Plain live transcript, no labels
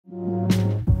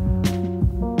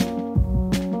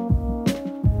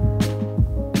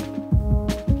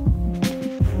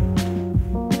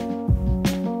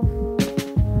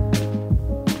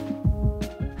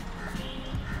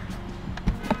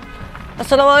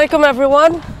Assalamualaikum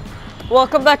everyone,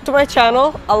 welcome back to my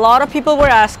channel. A lot of people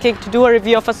were asking to do a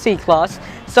review of a C-Class,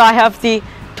 so I have the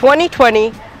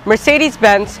 2020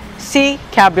 Mercedes-Benz C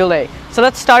Cabriolet. So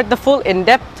let's start the full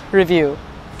in-depth review.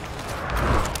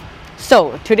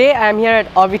 So today I am here at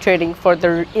RV Trading for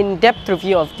the in-depth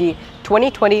review of the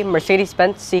 2020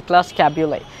 Mercedes-Benz C-Class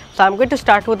Cabriolet. So I'm going to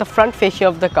start with the front fascia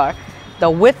of the car. The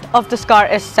width of this car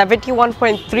is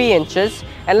 71.3 inches,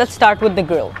 and let's start with the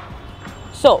grille.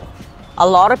 So a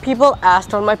lot of people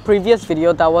asked on my previous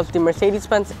video, that was the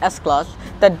Mercedes-Benz S-Class,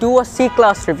 that do a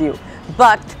C-Class review,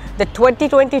 but the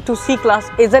 2022 C-Class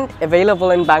isn't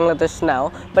available in Bangladesh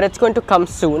now, but it's going to come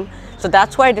soon. So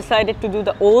that's why I decided to do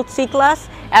the old C-Class.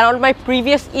 And on my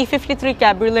previous E53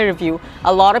 Cabriolet review,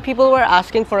 a lot of people were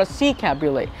asking for a C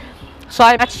Cabriolet. So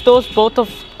I matched those both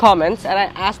of comments and I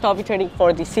asked RV Trading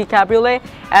for the C Cabriolet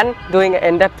and doing an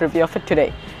in-depth review of it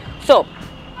today. So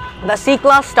the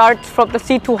C-Class starts from the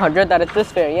C200, that is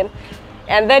this variant,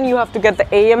 and then you have to get the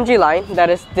AMG line,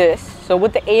 that is this. So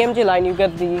with the AMG line you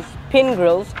get these pin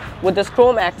grills with this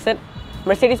chrome accent,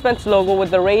 Mercedes-Benz logo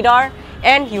with the radar,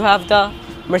 and you have the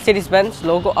Mercedes-Benz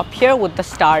logo up here with the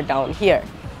star down here.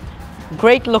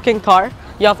 Great looking car.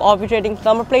 You have RV Trading's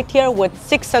number plate here with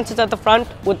 6 sensors at the front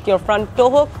with your front tow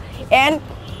hook and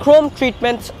chrome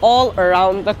treatments all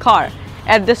around the car.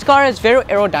 And this car is very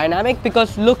aerodynamic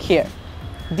because look here.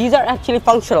 These are actually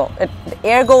functional. The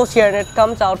air goes here and it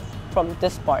comes out from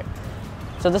this part.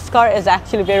 So this car is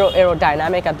actually very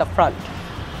aerodynamic at the front.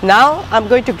 Now I'm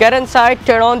going to get inside,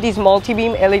 turn on these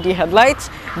multi-beam LED headlights.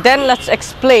 Then let's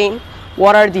explain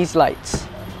what are these lights.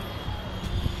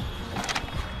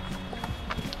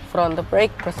 Foot on the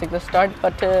brake, pressing the start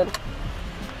button.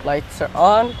 Lights are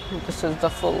on. This is the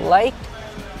full light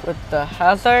with the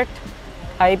hazard,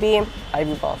 high beam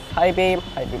off, high beam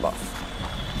off.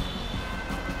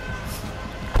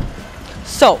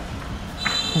 So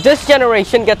this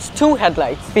generation gets two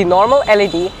headlights, the normal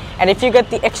LED, and if you get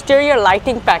the exterior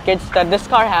lighting package that this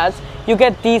car has, you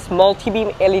get these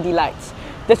multi-beam LED lights.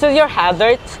 This is your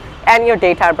hazards and your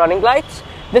daytime running lights.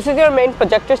 This is your main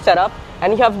projector setup,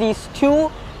 and you have these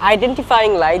two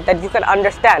identifying lights that you can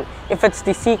understand if it's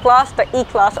the C-Class, the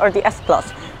E-Class or the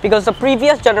S-Class, because the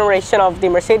previous generation of the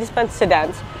Mercedes-Benz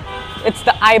sedans, it's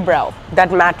the eyebrow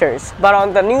that matters, but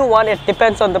on the new one it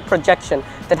depends on the projection,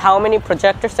 that how many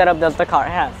projector setup does the car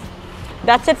have.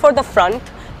 That's it for the front.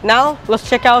 Now let's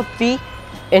check out the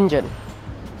engine.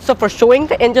 So for showing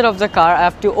the engine of the car, I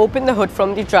have to open the hood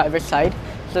from the driver's side.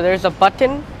 So there's a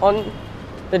button on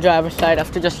the driver's side. I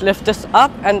have to just lift this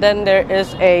up, and then there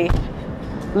is a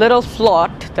little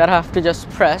slot that I have to just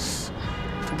press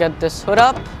to get this hood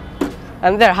up,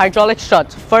 and there, hydraulic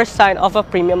struts, first sign of a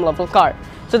premium level car.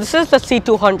 So this is the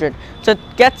C200. So it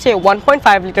gets a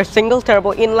 1.5 liter single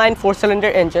turbo inline 4-cylinder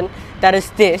engine, that is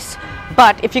this.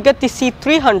 But if you get the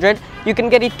C300, you can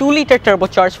get a 2 liter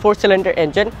turbocharged 4-cylinder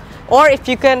engine. Or if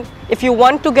you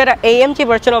want to get an AMG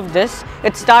version of this,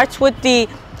 it starts with the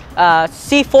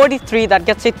C43 that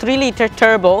gets a 3 liter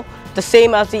turbo, the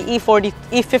same as the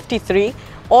E53.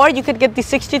 Or you could get the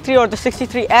 63 or the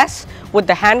 63S with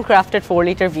the handcrafted 4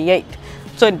 liter V8.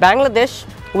 So in Bangladesh,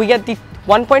 we get the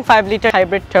 1.5 liter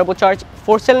hybrid turbocharged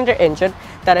 4-cylinder engine,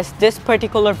 that is this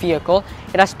particular vehicle.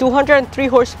 It has 203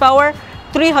 horsepower,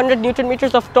 300 Newton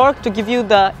meters of torque to give you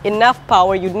the enough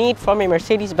power you need from a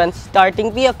Mercedes-Benz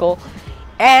starting vehicle,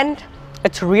 and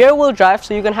it's rear wheel drive,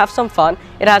 so you can have some fun.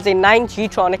 It has a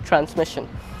 9G-tronic transmission.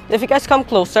 If you guys come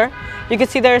closer, you can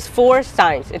see there's 4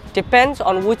 signs. It depends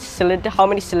on which cylinder, how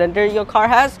many cylinder your car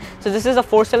has. So this is a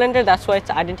 4-cylinder, that's why it's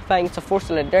identifying it's a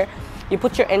 4-cylinder. You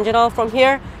put your engine on from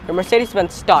here, your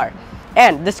Mercedes-Benz star.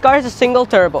 And this car is a single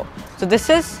turbo. So this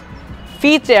is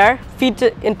feeds air, feeds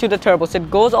it into the turbo. So it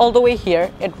goes all the way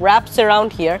here, it wraps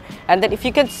around here, and then if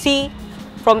you can see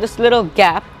from this little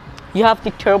gap, you have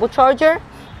the turbocharger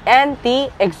and the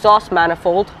exhaust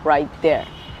manifold right there.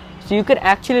 So you can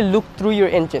actually look through your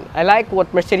engine. I like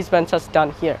what Mercedes-Benz has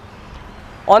done here.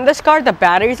 On this car, the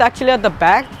battery is actually at the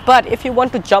back, but if you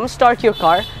want to jump start your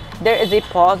car, there is a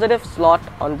positive slot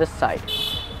on this side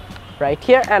right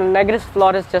here, and negative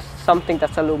slot is just something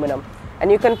that's aluminum,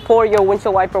 and you can pour your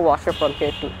windshield wiper washer from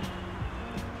here too.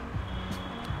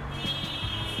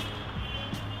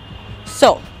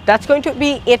 So that's going to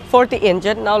be it for the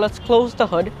engine. Now let's close the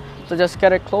hood. So just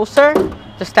get it closer,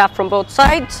 just tap from both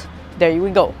sides. There we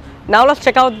go. Now let's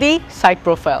check out the side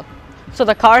profile. So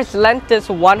the car's length is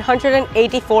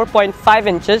 184.5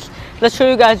 inches. Let's show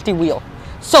you guys the wheel.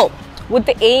 So with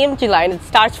the AMG line, it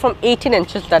starts from 18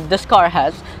 inches that this car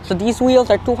has. So So these wheels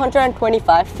are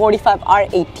 225/45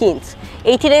 R18s.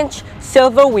 18-inch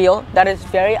silver wheel that is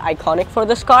very iconic for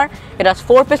this car. It has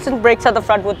 4-piston brakes at the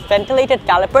front with ventilated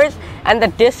calipers, and the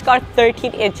discs are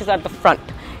 13 inches at the front.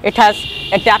 It has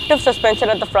adaptive suspension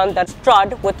at the front that's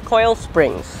strut with coil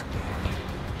springs.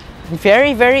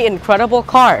 Very, very incredible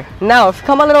car. Now, if you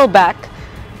come a little back,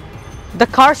 the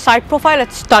car side profile,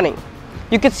 it's stunning.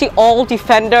 You can see all the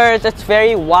fenders, it's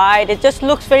very wide. It just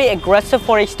looks very aggressive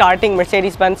for a starting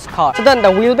Mercedes-Benz car. So then the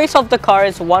wheelbase of the car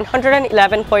is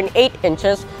 111.8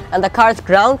 inches and the car's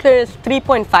ground clearance is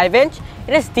 3.5 inch.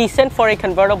 It is decent for a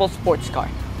convertible sports car.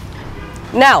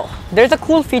 Now, there's a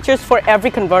cool features for every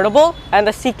convertible and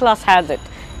the C-Class has it.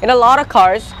 In a lot of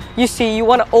cars, you see you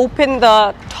want to open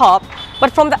the top,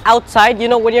 but from the outside, you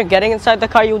know, when you're getting inside the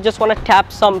car, you just want to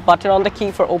tap some button on the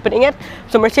key for opening it.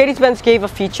 So Mercedes-Benz gave a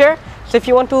feature. So if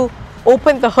you want to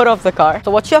open the hood of the car,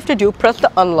 so what you have to do, press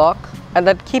the unlock and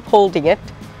then keep holding it,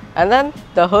 and then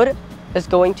the hood is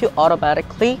going to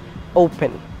automatically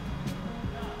open.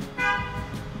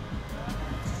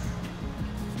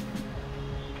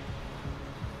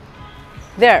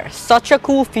 There, such a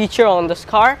cool feature on this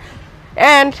car.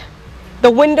 And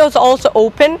the windows also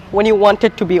open when you want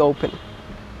it to be open.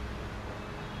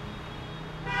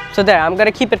 So there, I'm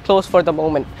gonna keep it closed for the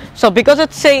moment. So because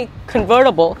it's a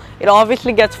convertible, it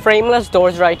obviously gets frameless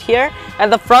doors right here,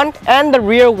 and the front and the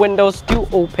rear windows do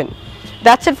open.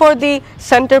 That's it for the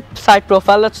center side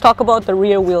profile. Let's talk about the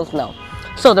rear wheels now.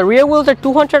 So the rear wheels are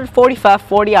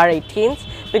 245/40 R18s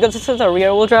because this is a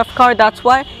rear wheel drive car. That's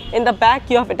why in the back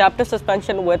you have adaptive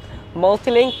suspension with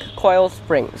multi-link coil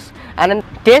springs and a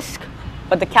disc,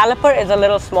 but the caliper is a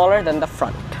little smaller than the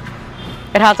front.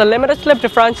 It has a limited slip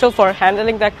differential for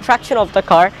handling the traction of the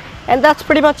car, and that's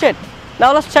pretty much it.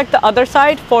 Now let's check the other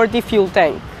side for the fuel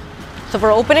tank. So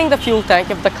for opening the fuel tank,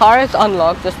 if the car is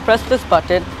unlocked, just press this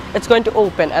button, it's going to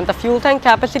open, and the fuel tank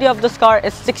capacity of this car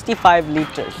is 65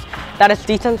 liters. That is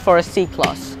decent for a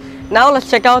C-Class. Now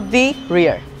let's check out the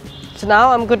rear. So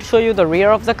now I'm going to show you the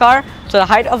rear of the car. So the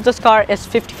height of this car is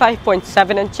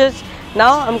 55.7 inches.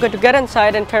 Now I'm going to get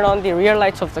inside and turn on the rear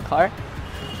lights of the car.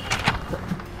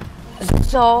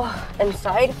 So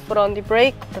inside, put on the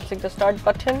brake, pressing the start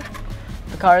button.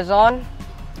 The car is on,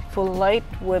 full light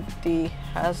with the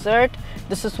hazard.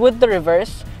 This is with the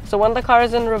reverse. So when the car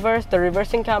is in reverse, the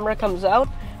reversing camera comes out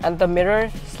and the mirror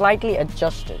slightly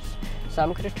adjusts. So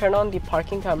I'm going to turn on the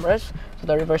parking cameras so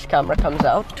the reverse camera comes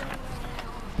out.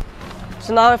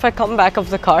 So now if I come back of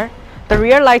the car, the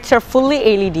rear lights are fully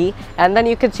LED, and then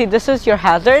you can see this is your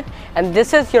hazard and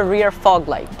this is your rear fog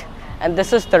light, and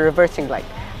this is the reversing light.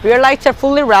 Rear lights are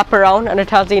fully wraparound and it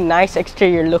has a nice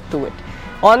exterior look to it.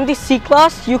 On the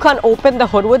C-Class, you can't open the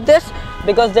hood with this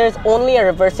because there's only a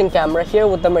reversing camera here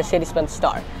with the Mercedes-Benz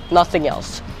star, nothing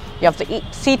else. You have the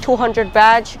C200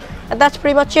 badge, and that's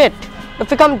pretty much it.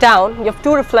 If you come down, you have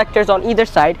 2 reflectors on either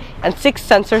side and 6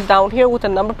 sensors down here with a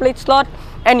number plate slot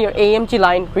and your AMG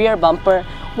line rear bumper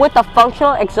with a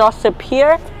functional exhaust tip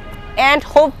here and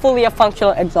hopefully a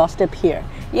functional exhaust tip here.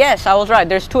 Yes, I was right,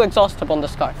 there's 2 exhaust tips on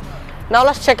this car. Now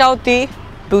let's check out the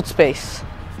boot space.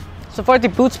 So for the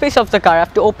boot space of the car, I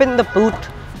have to open the boot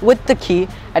with the key,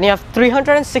 and you have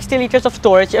 360 liters of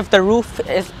storage if the roof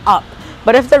is up.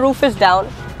 But if the roof is down,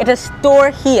 it is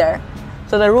stored here.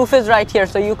 So the roof is right here,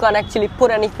 so you can't actually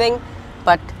put anything,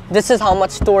 but this is how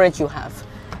much storage you have.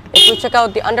 If we check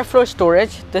out the underfloor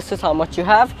storage, this is how much you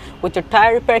have with your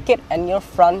tire repair kit and your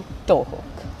front tow hook.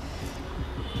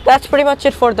 That's pretty much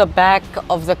it for the back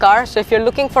of the car. So if you're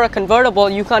looking for a convertible,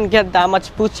 you can't get that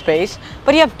much boot space,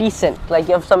 but you have decent, like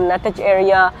you have some nettage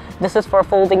area. This is for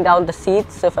folding down the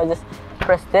seats. So if I just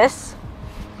press this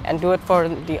and do it for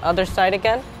the other side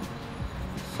again,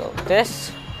 so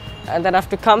this, and then I have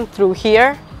to come through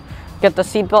here, get the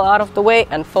seat belt out of the way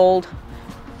and fold,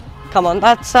 come on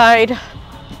that side,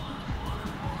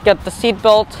 get the seat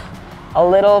belt a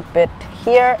little bit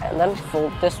here, and then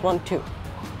fold this one too.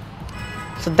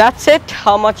 So that's it,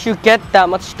 how much you get that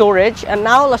much storage. And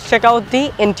now let's check out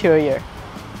the interior.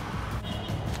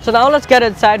 So now let's get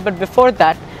inside, but before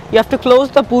that, you have to close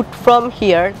the boot from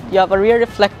here. You have a rear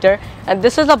reflector, and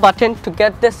this is a button to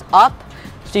get this up,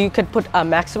 so you can put a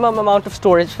maximum amount of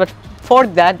storage, but for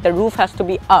that, the roof has to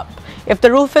be up. If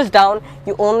the roof is down,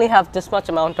 you only have this much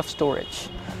amount of storage.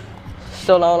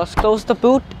 So now let's close the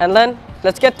boot, and then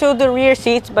let's get to the rear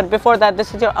seats. But before that,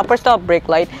 this is your upper stop brake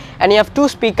light, and you have 2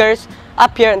 speakers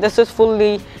up here, and this is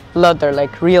fully leather,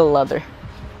 like real leather.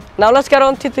 Now let's get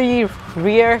on to the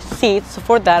rear seats. So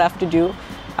for that, I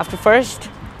have to first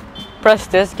press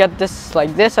this, get this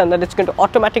like this, and then it's going to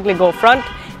automatically go front,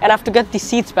 and I have to get the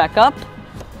seats back up.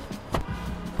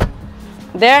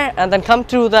 there, and then come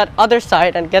through that other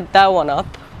side and get that one up.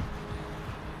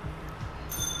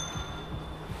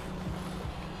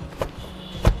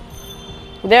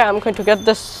 There, I'm going to get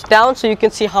this down so you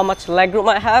can see how much legroom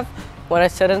I have when I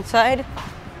sit inside.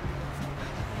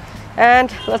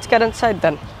 And let's get inside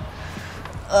then.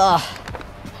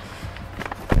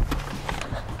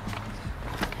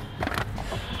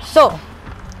 So,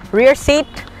 rear seat,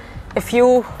 if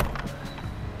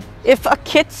a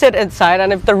kid sit inside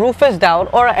and if the roof is down,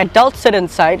 or an adult sit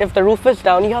inside, if the roof is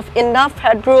down, you have enough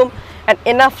headroom and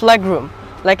enough legroom.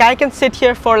 Like I can sit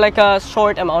here for like a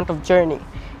short amount of journey.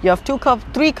 You have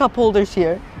three cup holders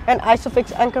here and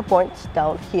isofix anchor points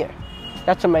down here.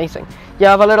 That's amazing. You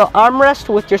have a little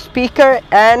armrest with your speaker,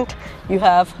 and you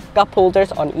have cup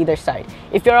holders on either side.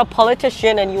 If you're a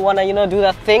politician and you want to, do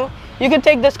that thing, you can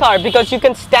take this car because you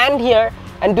can stand here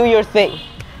and do your thing.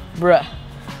 Bruh.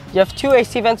 You have two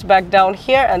AC vents back down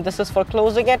here, and this is for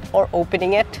closing it or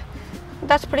opening it.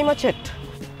 That's pretty much it.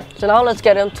 So now let's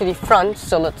get into the front.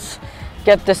 So let's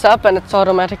get this up, and it's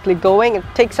automatically going. It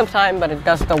takes some time, but it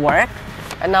does the work.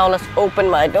 And now let's open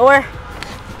my door,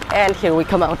 and here we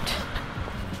come out.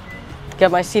 Get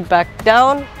my seat back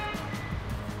down.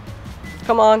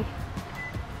 Come on.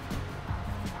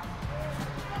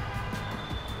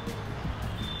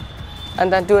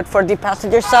 And then do it for the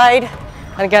passenger side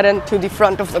and get into the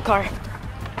front of the car.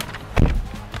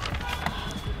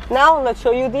 Now let's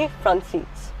show you the front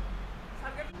seats.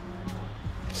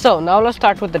 So now let's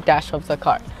start with the dash of the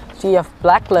car. So you have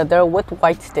black leather with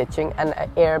white stitching and an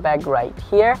airbag right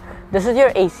here. This is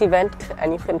your AC vent,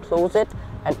 and you can close it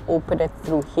and open it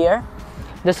through here.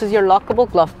 This is your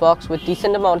lockable glove box with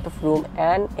decent amount of room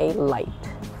and a light.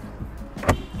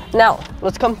 Now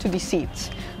let's come to the seats.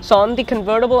 So on the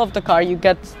convertible of the car, you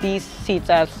get these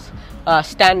seats as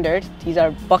standard. These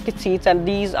are bucket seats, and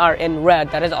these are in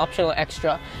red. That is optional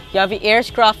extra. You have the air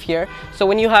scruff here, so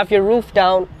when you have your roof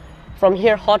down, from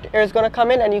here hot air is going to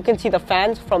come in, and you can see the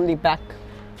fans from the back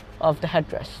of the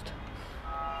headrest.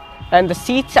 And the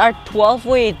seats are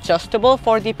 12-way adjustable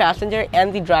for the passenger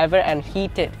and the driver, and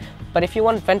heated. But if you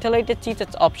want ventilated seats,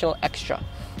 it's optional extra.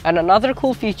 And another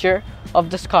cool feature of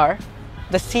this car,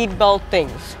 the seat belt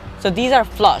things. So these are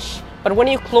flush, but when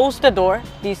you close the door,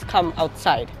 these come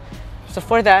outside. So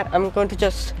for that, I'm going to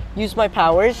just use my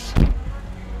powers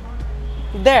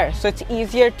there, so it's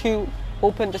easier to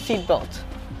open the seat belt.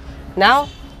 Now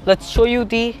let's show you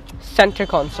the center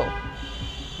console.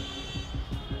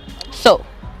 So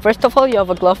first of all, you have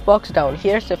a glove box down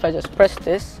here. So if I just press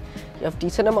this, you have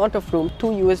decent amount of room, 2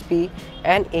 USB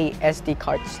and a SD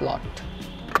card slot.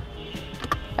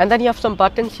 And then you have some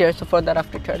buttons here, so for that I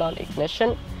have to turn on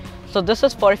ignition. So this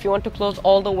is for if you want to close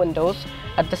all the windows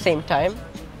at the same time.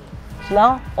 So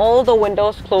now all the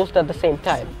windows closed at the same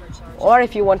time. Or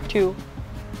if you want to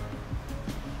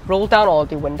roll down all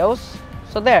the windows.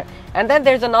 So there. And then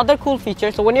there's another cool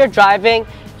feature. So when you're driving,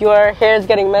 your hair is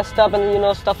getting messed up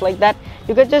and stuff like that,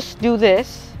 you can just do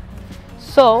this.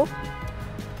 So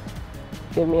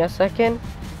give me a second.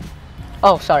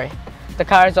 Oh, sorry. The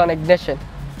car is on ignition.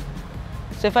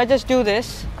 So if I just do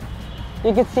this,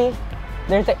 you can see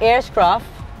there's an air scruff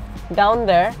down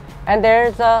there, and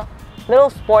there's a little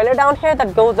spoiler down here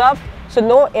that goes up, so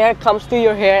no air comes to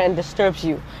your hair and disturbs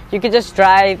you. You can just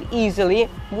drive easily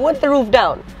with the roof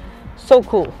down. So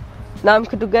cool. Now I'm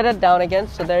going to get it down again.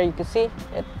 So there you can see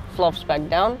it flops back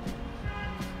down,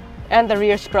 and the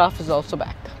rear scruff is also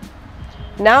back.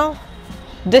 Now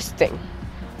this thing.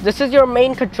 This is your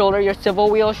main controller, your swivel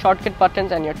wheel, shortcut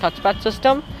buttons, and your touchpad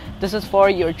system. This is for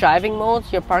your driving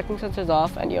modes, your parking sensors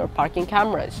off, and your parking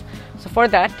cameras. So for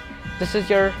that, this is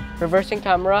your reversing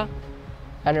camera,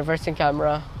 and your parking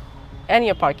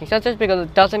sensors, because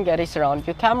it doesn't get a surround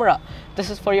view camera. This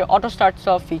is for your auto start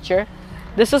stop feature.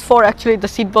 This is for actually the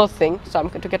seatbelt thing. So I'm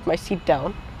going to get my seat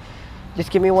down.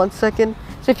 Just give me 1 second.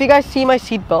 So if you guys see my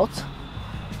seat belt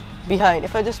behind,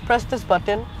 if I just press this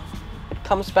button, it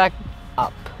comes back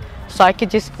up. So I could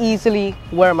just easily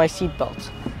wear my seat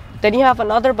belt. Then you have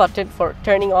another button for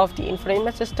turning off the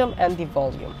infotainment system and the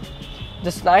volume.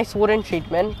 This nice wooden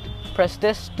treatment. Press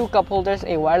this, 2 cup holders,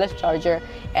 a wireless charger,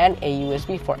 and a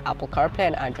USB for Apple CarPlay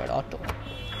and Android Auto.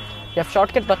 You have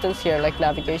shortcut buttons here like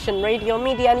navigation, radio,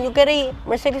 media, and you get a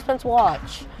Mercedes-Benz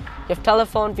watch. You have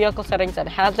telephone, vehicle settings, and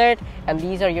hazard, and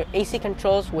these are your AC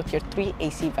controls with your 3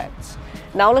 AC vents.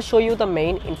 Now let's show you the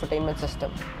main infotainment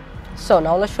system. So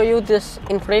now let's show you this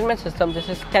infotainment system. This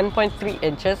is 10.3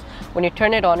 inches. When you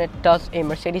turn it on, it does a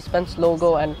Mercedes-Benz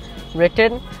logo and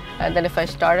written. And then if I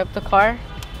start up the car,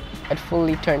 it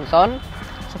fully turns on.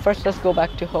 So first let's go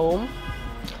back to home.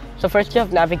 So first you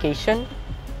have navigation.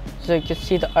 So you can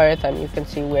see the earth, and you can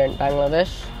see we're in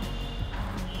Bangladesh.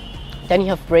 Then you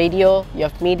have radio, you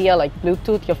have media like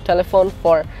Bluetooth, you have telephone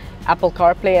for Apple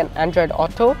CarPlay and Android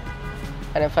Auto.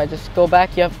 And if I just go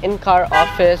back, you have in-car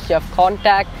office, you have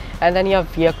contact, and then you have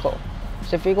vehicle.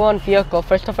 So if you go on vehicle,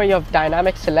 first of all you have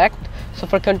dynamic select. So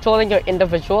for controlling your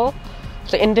individual,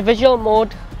 so individual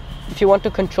mode, if you want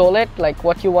to control it, like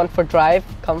what you want for drive,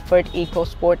 comfort, eco,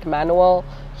 sport, manual.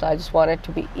 So I just want it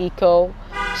to be eco,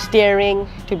 steering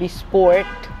to be sport,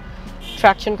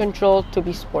 traction control to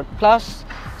be sport plus.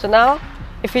 So now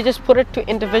if you just put it to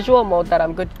individual mode, that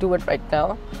I'm going to do it right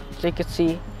now, so you can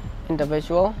see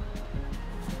individual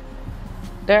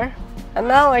there, and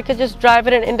now I could just drive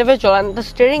it in individual, and the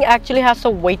steering actually has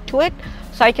some weight to it,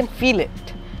 so I can feel it.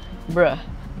 Bruh,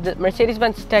 the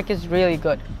Mercedes-Benz tech is really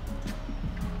good.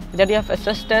 Then you have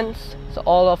assistance, so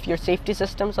all of your safety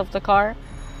systems of the car.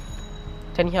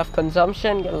 Then you have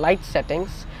consumption, your light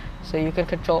settings, so you can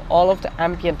control all of the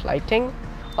ambient lighting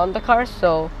on the car.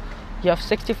 So you have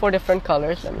 64 different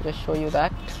colors. Let me just show you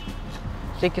that.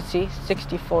 So you can see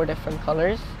 64 different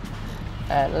colors.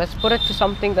 And let's put it to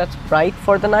something that's bright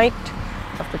for the night.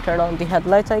 Have to turn on the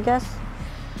headlights, I guess.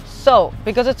 So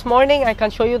because it's morning, I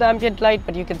can't show you the ambient light,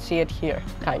 but you can see it here,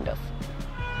 kind of.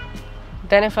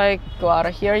 Then if I go out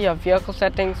of here, you have vehicle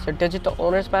settings, your digital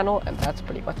owner's manual, and that's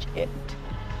pretty much it.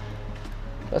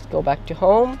 Let's go back to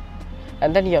home,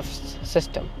 and then you have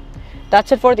system.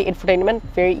 That's it for the infotainment,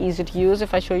 very easy to use.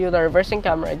 If I show you the reversing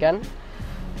camera again,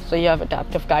 so you have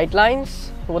adaptive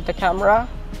guidelines with the camera,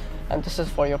 and this is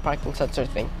for your parking sensor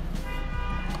thing.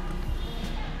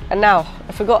 And now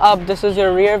if we go up, this is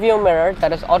your rear view mirror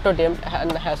that is auto dimmed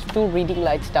and has 2 reading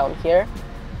lights down here.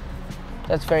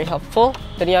 That's very helpful.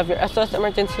 Then you have your SOS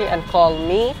emergency and call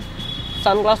me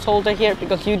sunglass holder here,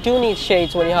 because you do need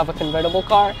shades when you have a convertible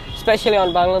car, especially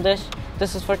on Bangladesh.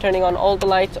 This is for turning on all the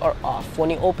lights or off when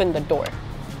you open the door.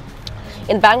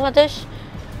 In Bangladesh,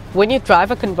 when you drive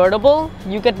a convertible,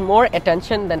 you get more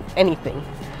attention than anything.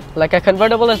 Like a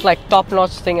convertible is like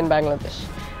top-notch thing in Bangladesh.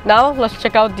 Now let's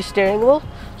check out the steering wheel.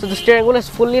 So the steering wheel is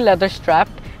fully leather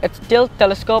strapped. It's tilt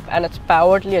telescope and it's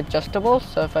poweredly adjustable.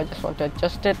 So if I just want to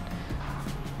adjust it,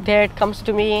 there it comes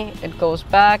to me. It goes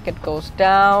back, it goes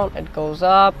down, it goes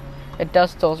up. It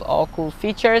does those all cool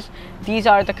features. These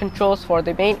are the controls for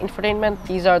the main infotainment.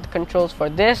 These are the controls for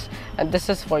this, and this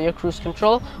is for your cruise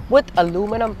control with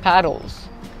aluminum paddles.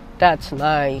 That's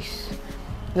nice.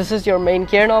 This is your main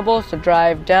gear knob, so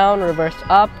drive down, reverse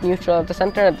up, neutral at the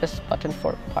center, and this button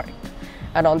for park.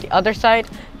 And on the other side,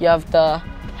 you have the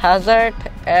hazard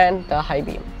and the high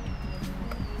beam.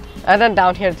 And then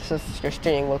down here, this is your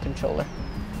steering wheel controller.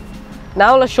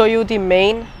 Now let's show you the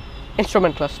main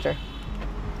instrument cluster.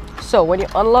 So when you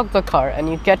unlock the car and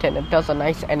you get in, it does a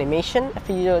nice animation. If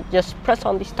you just press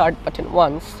on the start button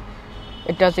once,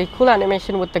 it does a cool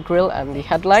animation with the grille and the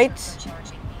headlights.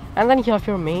 And then you have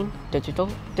your main digital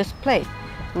display.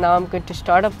 Now I'm going to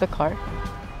start up the car.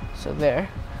 So there.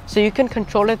 So you can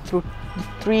control it through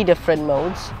 3 different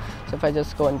modes. So if I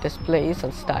just go on displays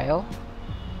and style.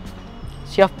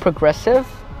 So you have progressive,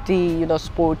 the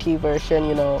sporty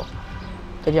version,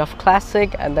 then you have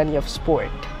classic, and then you have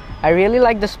sport. I really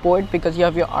like the sport because you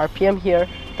have your RPM here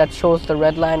that shows the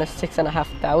red line is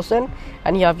 6,500,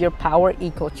 and you have your power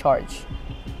eco charge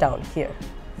down here.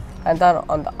 And then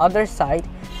on the other side,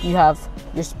 you have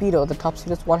your speedo. The top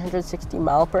speed is 160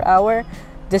 mph.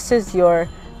 This is your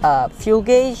fuel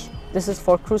gauge. This is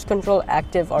for cruise control,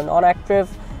 active or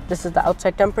non-active. This is the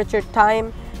outside temperature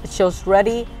time. It shows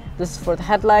ready. This is for the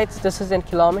headlights. This is in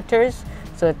kilometers,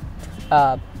 so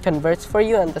it converts for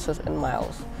you, and this is in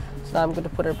miles. So I'm going to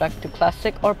put it back to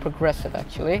classic or progressive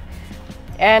actually.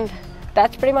 And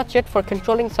that's pretty much it for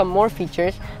controlling some more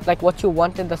features, like what you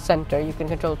want in the center. You can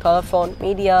control telephone,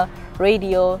 media,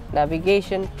 radio,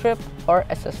 navigation, trip, or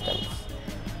assistance.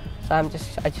 So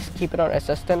I just keep it on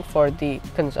assistant for the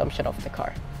consumption of the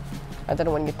car. And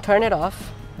then when you turn it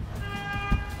off,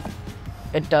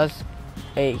 it does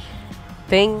a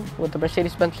thing with the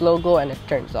Mercedes-Benz logo and it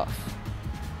turns off.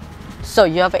 So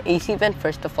you have an AC vent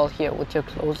first of all here with your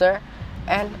closer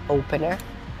and opener,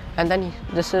 and then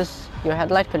this is your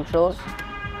headlight controls.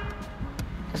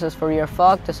 This is for your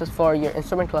fog. This is for your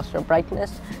instrument cluster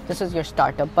brightness. This is your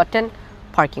startup button,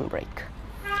 parking brake.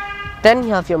 Then you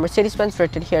have your Mercedes-Benz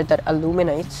written here that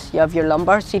illuminates. You have your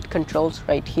lumbar seat controls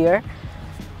right here.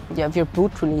 You have your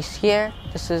boot release here.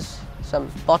 This is some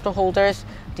bottle holders.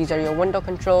 These are your window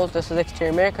controls. This is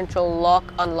exterior mirror control, lock,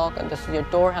 unlock, and this is your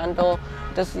door handle.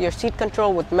 This is your seat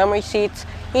control with memory seats,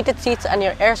 heated seats, and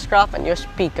your air strap and your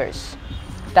speakers.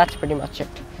 That's pretty much it.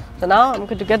 So now I'm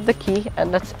going to get the key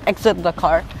and let's exit the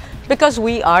car because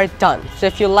we are done. So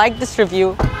if you like this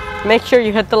review, make sure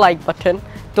you hit the like button.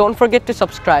 don't forget to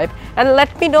subscribe and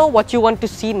let me know what you want to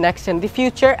see next in the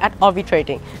future at Avi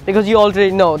Trading, because you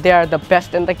already know they are the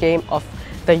best in the game of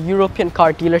the European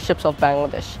car dealerships of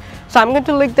Bangladesh. So I'm going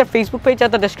to link their Facebook page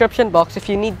at the description box if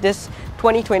you need this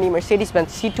 2020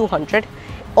 Mercedes-Benz C200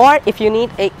 or if you need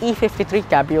a E53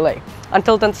 Cabriolet.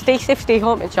 Until then, stay safe, stay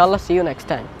home. Inshallah, see you next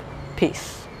time.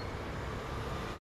 Peace.